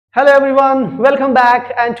Hello everyone, welcome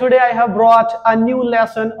back, and today I have brought a new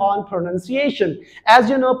lesson on pronunciation. As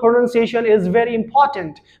you know, pronunciation is very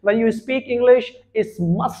important. When you speak English, it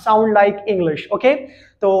must sound like English, okay?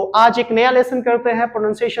 तो आज एक नया lesson करते हैं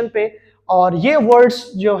pronunciation पे, और ये words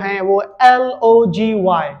जो हैं वो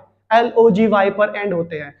L-O-G-Y पर end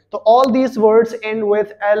होते हैं. तो all these words end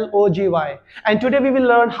with L-O-G-Y, and today we will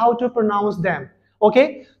learn how to pronounce them. Okay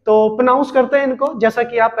तो प्रोनाउंस करते हैं इनको जैसा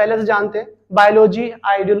कि आप पहले से जानते हैं. Biology,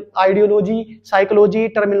 ideology, psychology,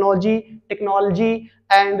 terminology, technology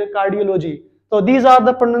and cardiology. So these are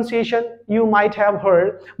the pronunciation you might have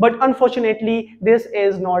heard, but unfortunately this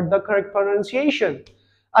is not the correct pronunciation.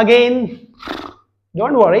 Again,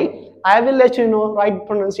 don't worry, I will let you know right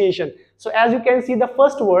pronunciation. So as you can see, the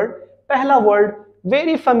first word, पहला word,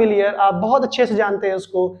 very familiar, आप बहुत अच्छे से जानते हैं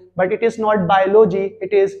उसको, but it is not biology,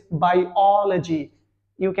 it is biology.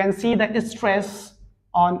 You can see that stress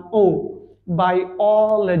on O,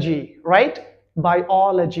 biology, right?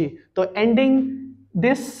 Biology. So ending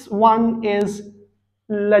this one is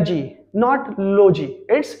lagy, not logy,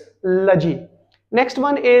 it's lagy. Next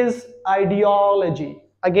one is ideology.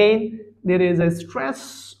 Again, there is a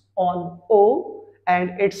stress on O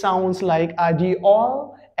and it sounds like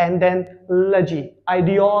ideol and then logy,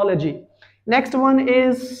 ideology. Next one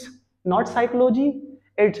is not psychology,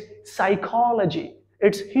 it's psychology.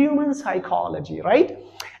 It's human psychology, right?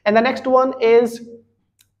 And the next one is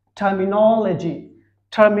terminology.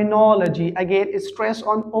 Terminology. Again, it's stress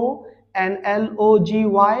on O and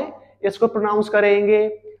L-O-G-Y. इसको pronounce करेंगे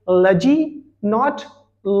logy, not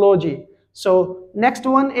logy. So next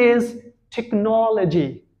one is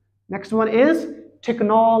technology. Next one is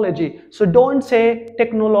technology. So don't say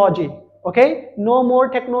technology. Okay? No more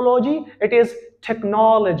technology. It is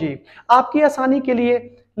technology. आपकी आसानी के लिए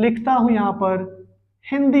लिखता हूं यहां पर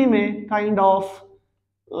हिंदी में काइंड ऑफ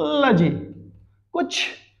लजी, कुछ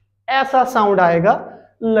ऐसा साउंड आएगा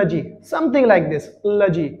लजी, something like this,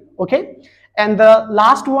 लजी. Okay, and the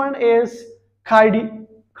last one is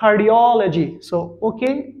cardiology. So okay,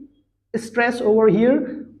 stress over here,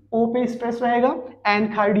 ओ पे स्ट्रेस रहेगा,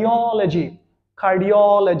 एंड कार्डियोलॉजी,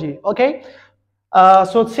 कार्डियोलॉजी. ओके,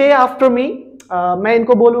 सो से आफ्टर मी, मैं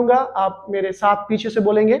इनको बोलूंगा, आप मेरे साथ पीछे से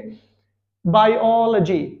बोलेंगे.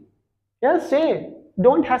 Biology. Yes, say.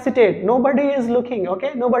 Don't hesitate. Nobody is looking, okay?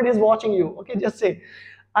 Nobody is watching you, okay? Just say.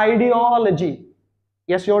 Ideology.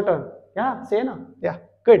 Yes, your turn. Yeah, say na. Yeah,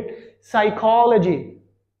 good. Psychology.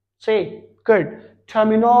 Say. Good.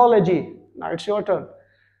 Terminology. Now it's your turn.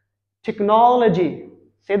 Technology.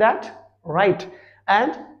 Say that. Right.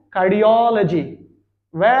 And cardiology.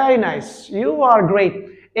 Very nice. You are great.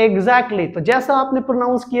 Exactly. तो जैसा आपने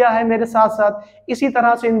pronounce किया है मेरे साथ साथ, इसी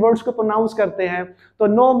तरह से इन वर्ड्स को प्रोनाउंस करते हैं. तो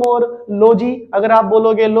नो मोर लोजी. अगर आप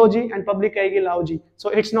बोलोगे लोजी एंड पब्लिक कहेगी lousy,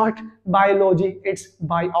 so it's not biology, it's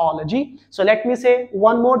biology. So let me से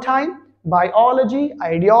one more time. Biology,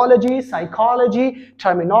 ideology, psychology,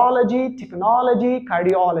 terminology, technology,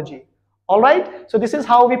 cardiology. All right, so this is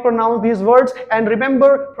how we pronounce these words, and remember,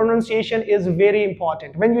 pronunciation is very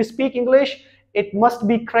important. When you speak English, it must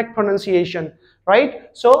be correct pronunciation, right?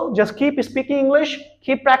 So just keep speaking English,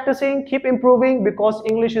 keep practicing, keep improving, because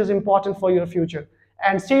English is important for your future.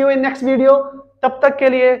 And see you in next video. Tab tak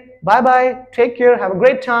ke liye, bye bye, take care, have a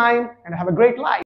great time and have a great life.